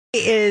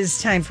It is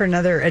time for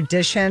another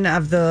edition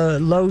of the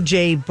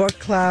LOJ Book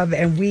Club,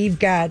 and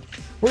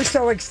we're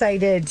so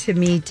excited to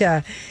meet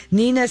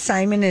Nina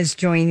Simon is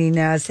joining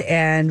us,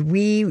 and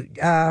we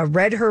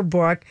read her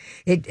book.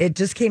 It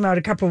just came out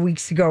a couple of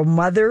weeks ago,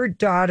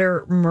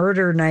 Mother-Daughter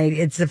Murder Night.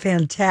 It's a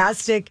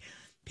fantastic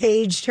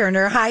page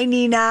turner. Hi,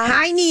 Nina.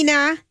 Hi,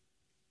 Nina.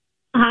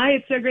 Hi,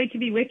 it's so great to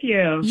be with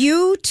you.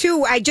 You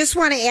too. I just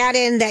want to add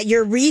in that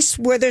you're Reese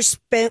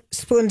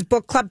Witherspoon's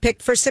book club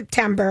pick for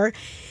September.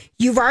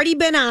 You've already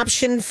been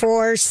optioned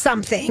for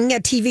something, a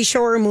TV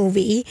show or a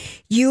movie.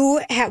 You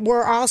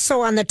were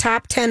also on the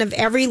top 10 of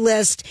every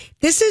list.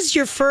 This is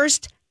your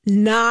first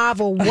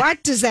novel.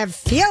 What does that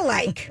feel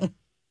like?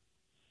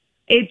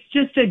 It's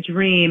just a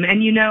dream.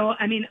 And,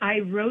 I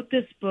wrote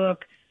this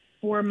book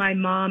for my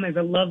mom as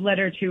a love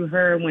letter to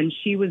her when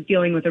she was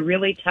dealing with a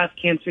really tough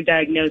cancer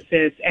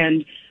diagnosis.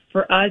 And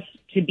for us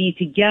to be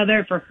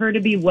together, for her to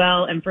be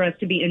well, and for us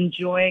to be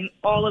enjoying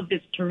all of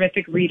this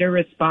terrific reader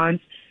response,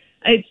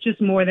 it's just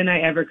more than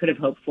I ever could have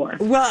hoped for.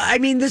 Well,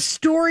 the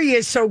story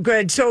is so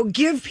good. So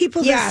give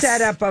people the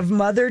setup of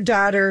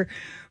Mother-Daughter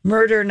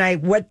Murder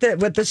Night, what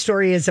the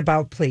story is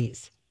about,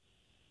 please.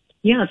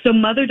 Yeah, so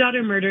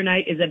Mother-Daughter Murder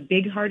Night is a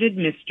big-hearted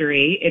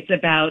mystery. It's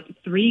about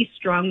three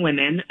strong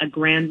women, a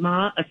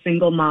grandma, a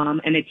single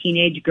mom, and a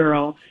teenage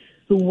girl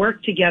who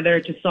work together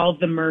to solve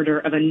the murder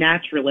of a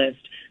naturalist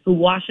who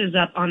washes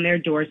up on their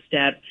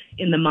doorstep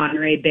in the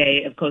Monterey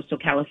Bay of coastal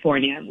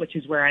California, which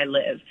is where I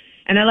live.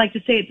 And I like to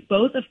say it's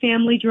both a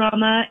family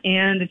drama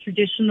and a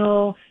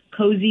traditional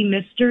cozy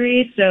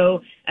mystery.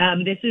 So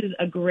this is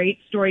a great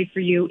story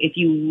for you if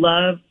you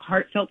love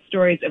heartfelt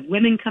stories of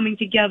women coming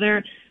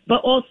together,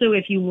 but also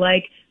if you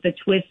like the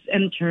twists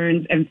and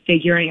turns and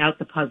figuring out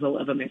the puzzle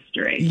of a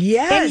mystery.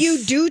 Yes. And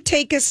you do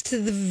take us to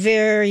the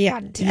very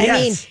end.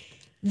 Yes.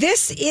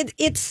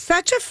 It's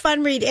such a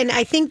fun read. And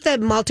I think the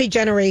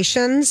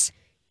multi-generations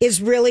is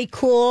really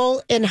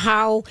cool in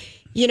how...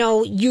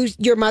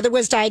 your mother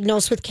was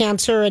diagnosed with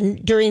cancer,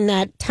 and during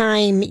that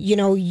time,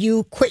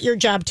 you quit your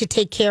job to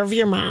take care of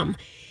your mom.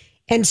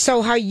 And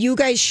so how you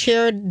guys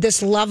shared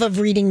this love of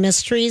reading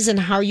mysteries and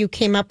how you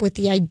came up with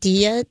the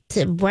idea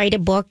to write a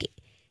book,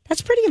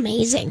 that's pretty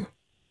amazing.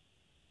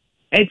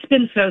 It's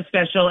been so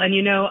special. And,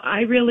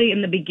 I really,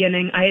 in the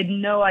beginning, I had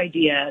no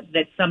idea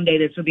that someday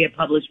this would be a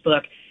published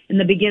book. In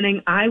the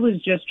beginning, I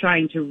was just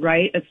trying to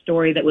write a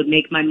story that would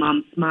make my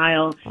mom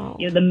smile. Oh.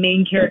 The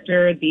main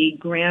character, the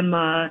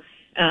grandma,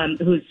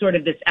 who's sort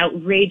of this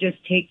outrageous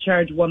take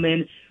charge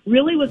woman,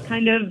 really was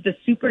kind of the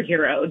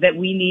superhero that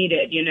we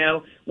needed.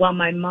 While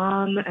my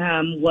mom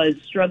was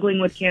struggling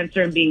with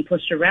cancer and being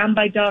pushed around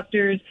by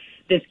doctors,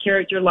 this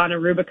character, Lana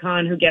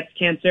Rubicon, who gets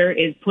cancer,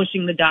 is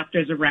pushing the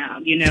doctors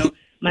around.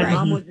 My Right.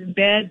 mom was in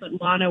bed, but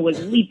Lana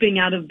was leaping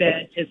out of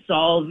bed to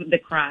solve the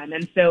crime.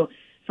 And so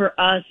for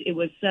us, it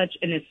was such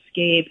an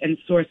escape and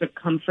source of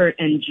comfort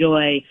and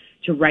joy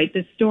to write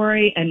this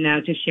story and now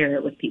to share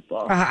it with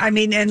people.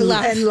 And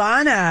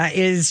Lana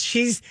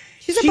she's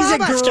a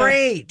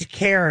great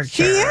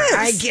character. She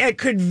is. I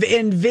could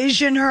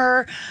envision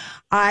her.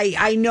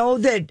 I know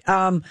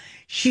that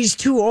she's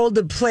too old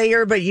to play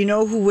her, but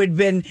who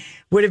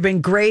would have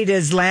been great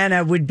as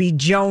Lana would be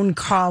Joan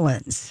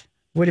Collins.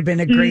 Would have been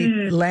a great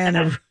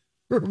Lana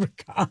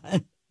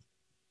Rubicon.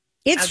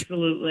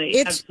 Absolutely.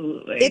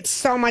 It's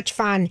so much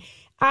fun.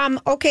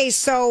 Okay,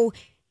 so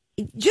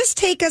just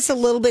take us a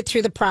little bit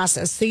through the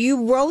process. So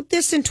you wrote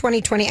this in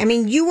 2020.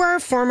 You are a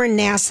former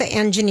NASA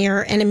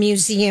engineer and a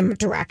museum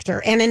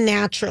director and a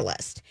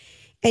naturalist.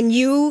 And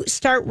you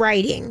start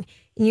writing.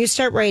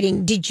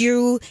 Did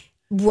you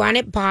run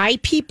it by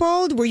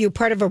people? Were you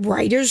part of a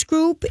writers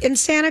group in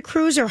Santa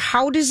Cruz? Or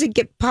how does it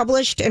get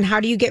published? And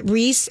how do you get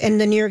Reese and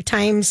the New York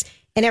Times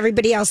and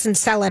everybody else and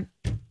sell it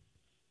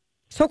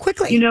so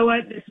quickly? You know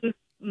what?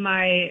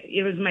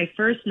 It was my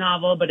first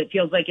novel, but it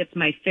feels like it's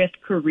my fifth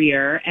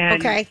career.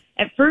 And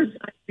At first,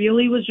 I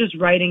really was just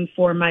writing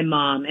for my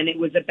mom, and it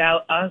was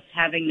about us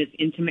having this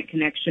intimate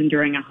connection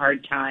during a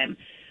hard time.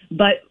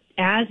 But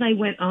as I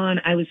went on,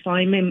 I was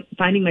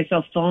finding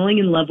myself falling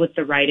in love with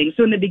the writing.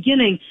 So in the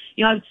beginning,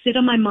 I would sit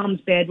on my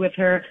mom's bed with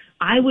her.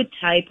 I would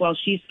type while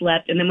she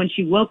slept, and then when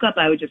she woke up,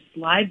 I would just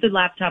slide the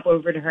laptop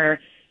over to her.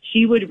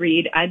 She would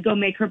read, I'd go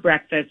make her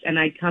breakfast, and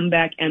I'd come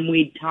back and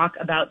we'd talk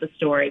about the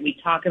story. We'd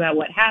talk about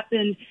what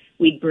happened.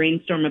 We'd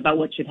brainstorm about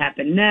what should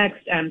happen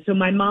next. So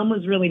my mom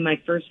was really my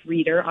first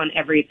reader on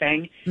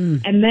everything.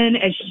 And then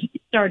as she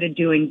started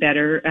doing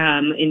better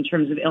in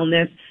terms of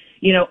illness,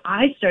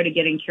 I started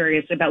getting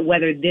curious about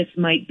whether this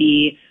might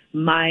be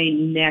my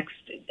next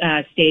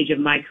stage of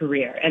my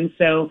career. And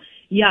so,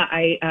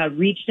 I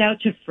reached out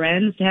to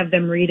friends to have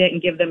them read it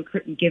and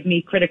give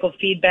me critical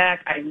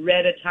feedback. I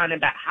read a ton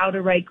about how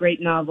to write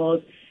great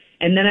novels.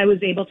 And then I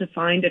was able to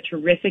find a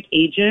terrific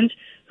agent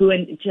who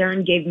in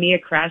turn gave me a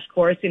crash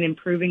course in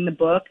improving the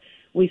book.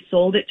 We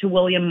sold it to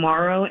William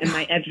Morrow, and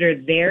my editor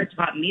there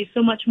taught me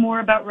so much more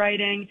about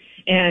writing.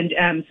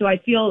 And so I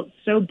feel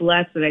so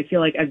blessed that I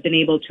feel like I've been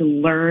able to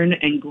learn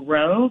and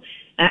grow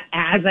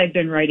as I've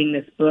been writing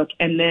this book.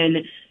 And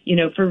then,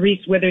 for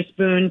Reese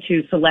Witherspoon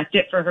to select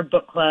it for her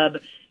book club,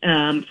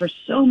 for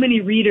so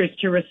many readers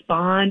to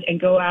respond and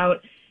go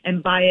out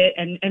and buy it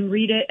and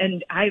read it.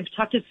 And I've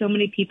talked to so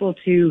many people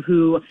too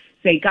who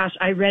say, gosh,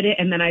 I read it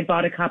and then I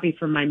bought a copy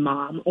for my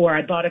mom, or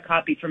I bought a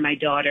copy for my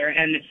daughter.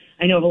 And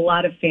I know of a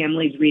lot of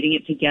families reading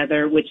it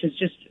together, which has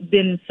just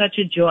been such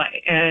a joy.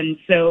 And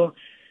so,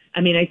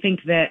 I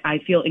think that I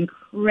feel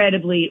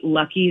incredibly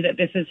lucky that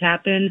this has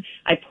happened.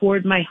 I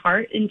poured my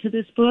heart into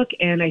this book,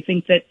 and I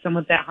think that some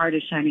of that heart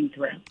is shining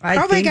through.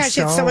 Oh my gosh,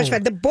 it's so much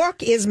fun. The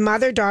book is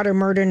Mother-Daughter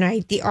Murder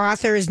Night. The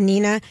author is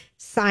Nina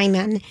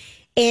Simon.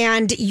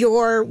 And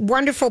your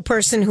wonderful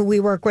person who we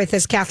work with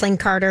is Kathleen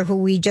Carter,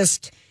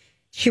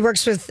 she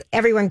works with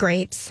everyone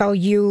great. So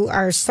you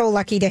are so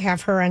lucky to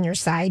have her on your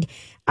side.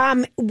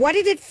 What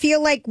did it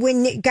feel like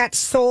when it got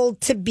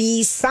sold to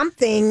be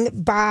something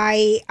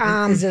by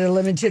is it a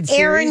limited series?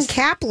 Aaron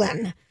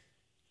Kaplan,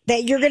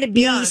 that you're going to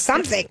be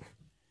something?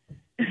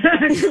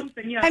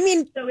 Something, yeah.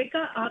 So it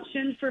got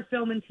optioned for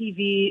film and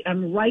TV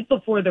right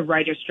before the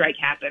writer's strike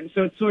happened.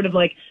 So it's sort of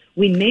like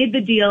we made the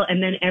deal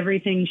and then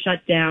everything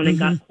shut down and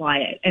got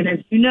quiet. And as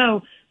you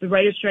know, the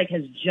writer's strike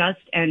has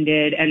just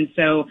ended. And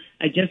so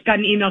I just got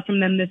an email from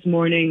them this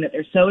morning that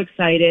they're so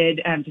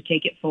excited to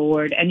take it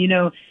forward. And,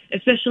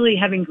 especially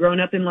having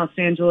grown up in Los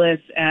Angeles,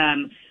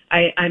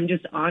 I'm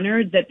just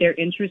honored that they're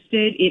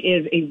interested. It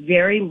is a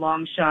very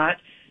long shot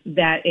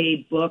that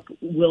a book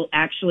will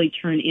actually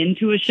turn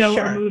into a show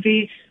or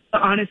movie.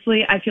 But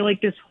honestly, I feel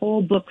like this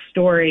whole book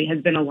story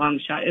has been a long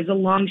shot. It's a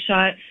long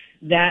shot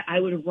that I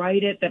would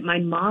write it, that my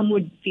mom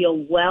would feel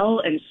well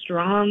and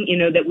strong,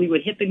 that we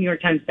would hit the New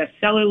York Times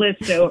bestseller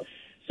list.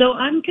 So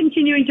I'm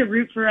continuing to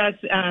root for us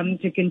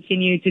to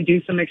continue to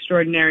do some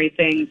extraordinary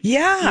things.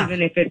 Yeah.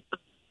 Even if it's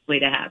likely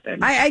to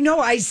happen. I know.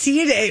 I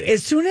see it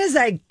as soon as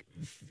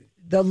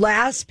the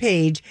last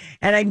page,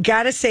 and I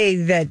got to say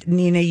that,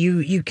 Nina,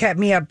 you kept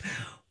me up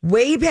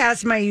way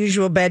past my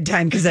usual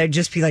bedtime because I'd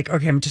just be like,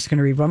 okay, I'm just going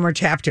to read one more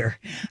chapter.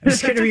 I'm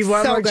just going to read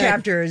one more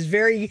chapter. It's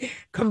very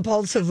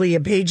compulsively a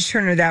page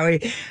turner that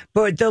way.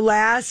 But the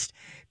last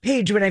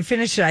page, when I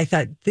finished it, I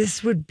thought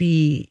this would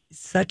be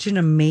such an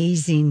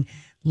amazing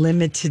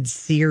limited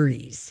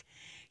series.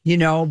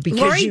 Because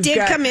Lori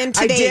did come in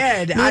today.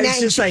 I did. Nina, I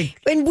was just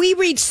and we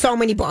read so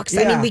many books.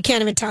 Yeah. We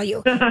can't even tell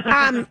you.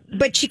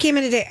 But she came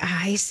in today.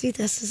 I see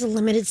this is a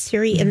limited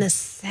series in the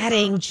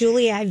setting.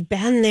 Julie, I've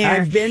been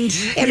there.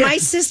 And my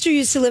sister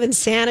used to live in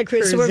Santa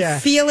Cruz, so we're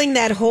feeling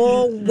that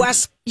whole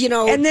West.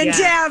 And then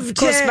to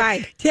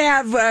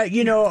have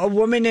a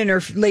woman in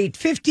her late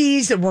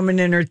 50s, a woman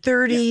in her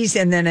 30s,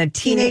 and then a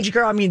teenage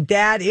girl.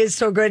 That is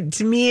so good.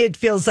 To me, it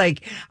feels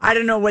like, I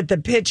don't know what the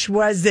pitch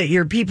was that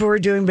your people were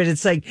doing, but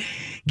it's like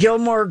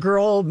Gilmore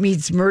Girl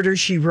meets Murder,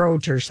 She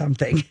Wrote or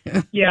something.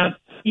 Yeah.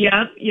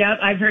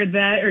 I've heard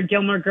that. Or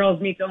Gilmore Girls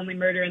meets Only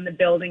Murder in the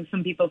Building,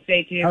 some people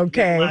say too.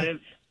 Okay.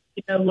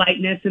 There's a lot of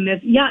lightness in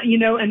this. Yeah,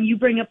 and you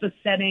bring up the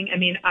setting.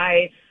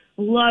 I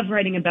love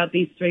writing about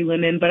these three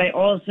women, but I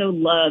also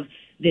love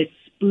this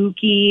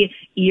spooky,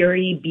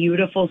 eerie,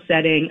 beautiful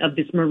setting of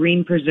this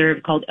marine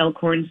preserve called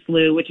Elkhorn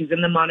Slough, which is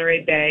in the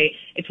Monterey Bay.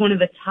 It's one of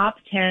the top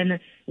 10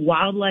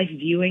 wildlife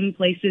viewing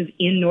places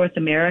in North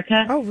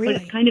America. Oh, really?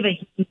 But it's kind of a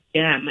hidden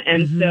gem.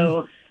 And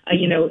so,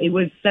 it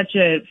was such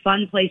a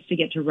fun place to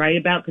get to write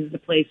about because it's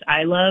a place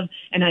I love.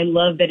 And I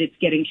love that it's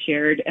getting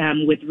shared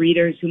with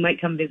readers who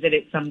might come visit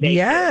it someday.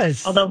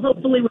 Yes. Although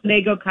hopefully when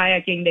they go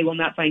kayaking, they will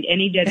not find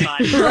any dead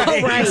bodies.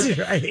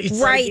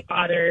 Right.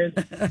 Otters.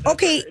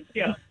 Okay.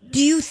 Yeah.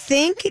 Do you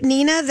think,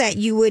 Nina, that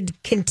you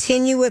would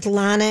continue with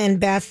Lana and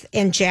Beth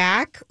and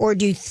Jack? Or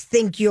do you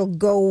think you'll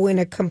go in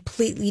a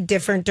completely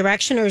different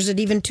direction? Or is it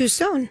even too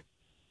soon?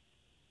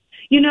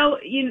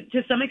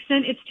 To some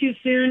extent, it's too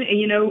soon.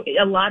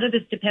 A lot of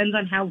this depends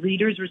on how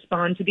readers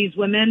respond to these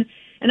women.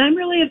 And I'm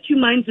really of two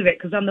minds of it,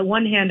 because on the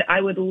one hand,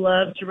 I would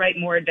love to write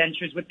more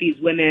adventures with these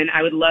women.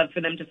 I would love for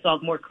them to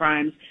solve more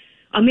crimes.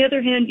 On the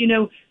other hand,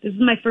 this is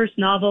my first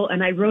novel,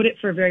 and I wrote it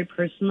for a very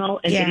personal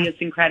and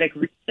idiosyncratic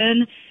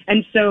reason.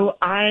 And so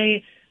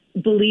I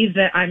believe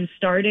that I'm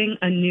starting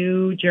a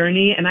new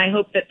journey, and I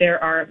hope that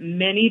there are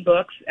many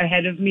books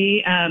ahead of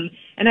me.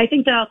 And I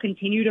think that I'll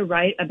continue to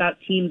write about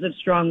teams of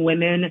strong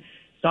women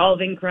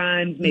solving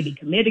crimes, maybe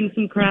committing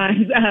some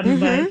crimes,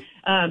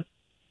 but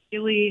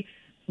really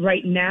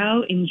right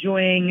now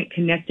enjoying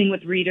connecting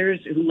with readers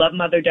who love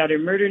Mother-Daughter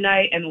Murder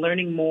Night and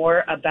learning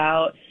more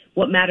about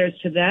what matters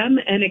to them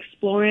and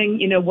exploring,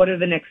 what are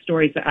the next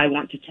stories that I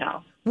want to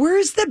tell.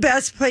 Where's the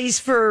best place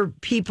for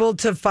people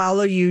to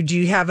follow you? Do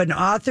you have an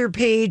author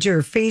page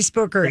or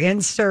Facebook or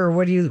Insta, or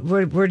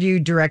where do you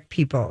direct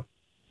people?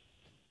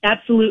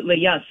 Absolutely,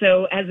 yeah.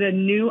 So as a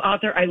new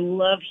author, I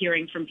love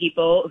hearing from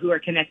people who are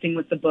connecting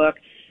with the book.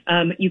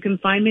 You can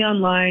find me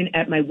online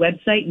at my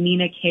website,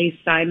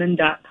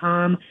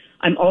 ninaksimon.com.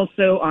 I'm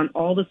also on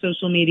all the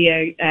social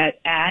media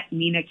at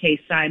Nina K.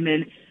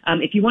 Simon.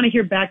 If you want to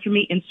hear back from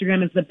me,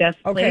 Instagram is the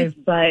best place,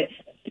 but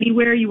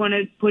anywhere you want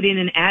to put in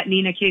an at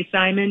Nina K.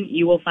 Simon,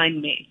 you will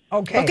find me.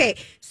 Okay.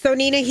 So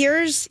Nina,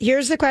 here's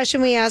the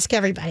question we ask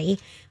everybody,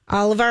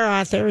 all of our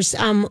authors.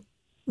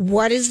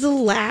 what is the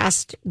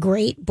last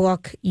great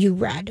book you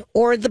read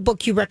or the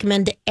book you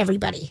recommend to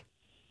everybody?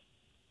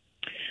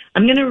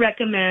 I'm going to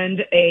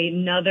recommend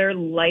another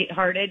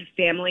lighthearted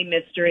family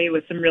mystery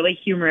with some really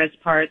humorous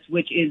parts,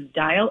 which is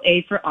Dial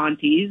A for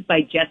Aunties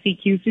by Jessie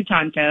Q.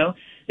 Sutanto.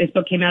 This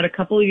book came out a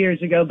couple of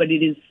years ago, but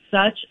it is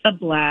such a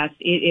blast.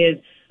 It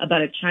is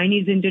about a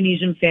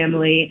Chinese-Indonesian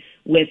family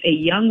with a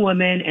young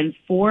woman and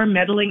 4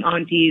 meddling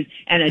aunties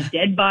and a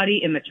dead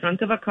body in the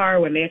trunk of a car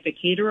when they have to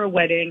cater a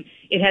wedding.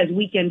 It has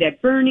Weekend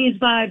at Bernie's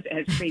vibes.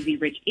 It has Crazy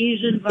Rich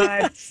Asian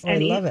vibes. I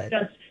love it.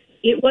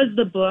 It was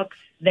the book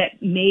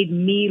that made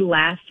me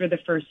laugh for the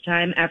first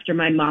time after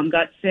my mom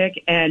got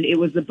sick, and it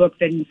was the book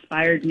that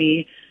inspired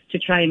me to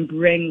try and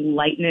bring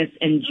lightness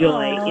and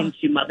joy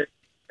into Mother's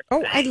Day.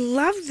 Oh, I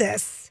love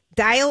this.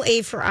 Dial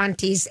A for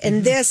Aunties,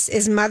 and this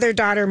is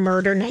Mother-Daughter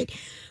Murder Night.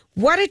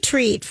 What a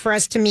treat for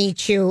us to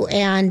meet you,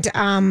 and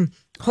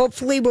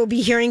hopefully we'll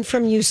be hearing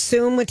from you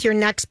soon with your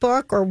next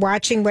book or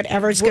watching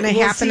whatever's going to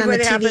happen on the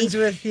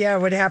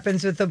TV. What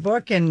happens with the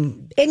book.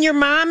 And your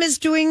mom is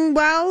doing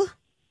well?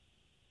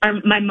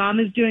 My mom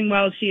is doing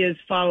well. She is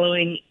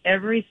following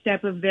every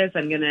step of this.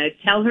 I'm going to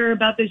tell her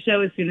about the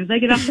show as soon as I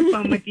get off the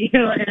phone with you.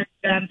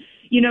 And,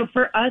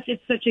 for us,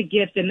 it's such a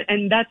gift.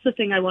 And that's the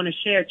thing I want to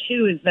share,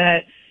 too, is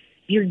that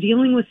if you're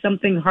dealing with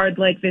something hard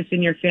like this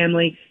in your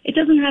family, it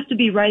doesn't have to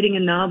be writing a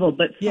novel,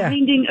 but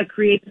finding a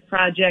creative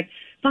project,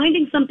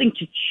 finding something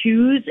to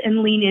choose and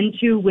lean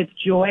into with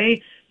joy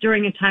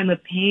during a time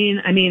of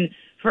pain. I mean,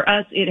 for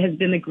us, it has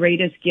been the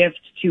greatest gift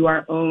to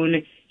our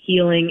own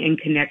healing and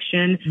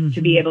connection to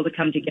be able to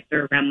come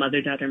together around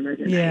Mother-Daughter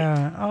Murder Night.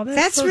 Yeah. Oh,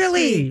 that's so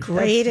really sweet.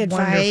 great That's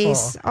advice.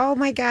 wonderful. Oh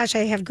my gosh,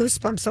 I have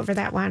goosebumps over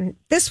that one.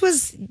 This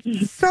was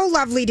so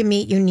lovely to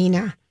meet you,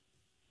 Nina.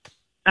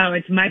 Oh,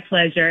 it's my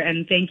pleasure.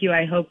 And thank you.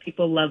 I hope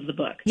people love the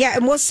book. Yeah,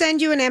 and we'll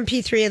send you an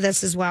MP3 of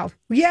this as well.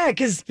 Yeah,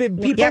 because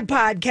people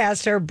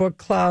podcast our book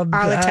club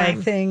all the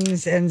time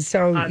things. And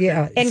so,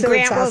 And so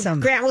Grant it's awesome.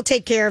 Grant will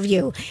take care of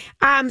you.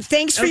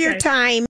 Thanks for your time.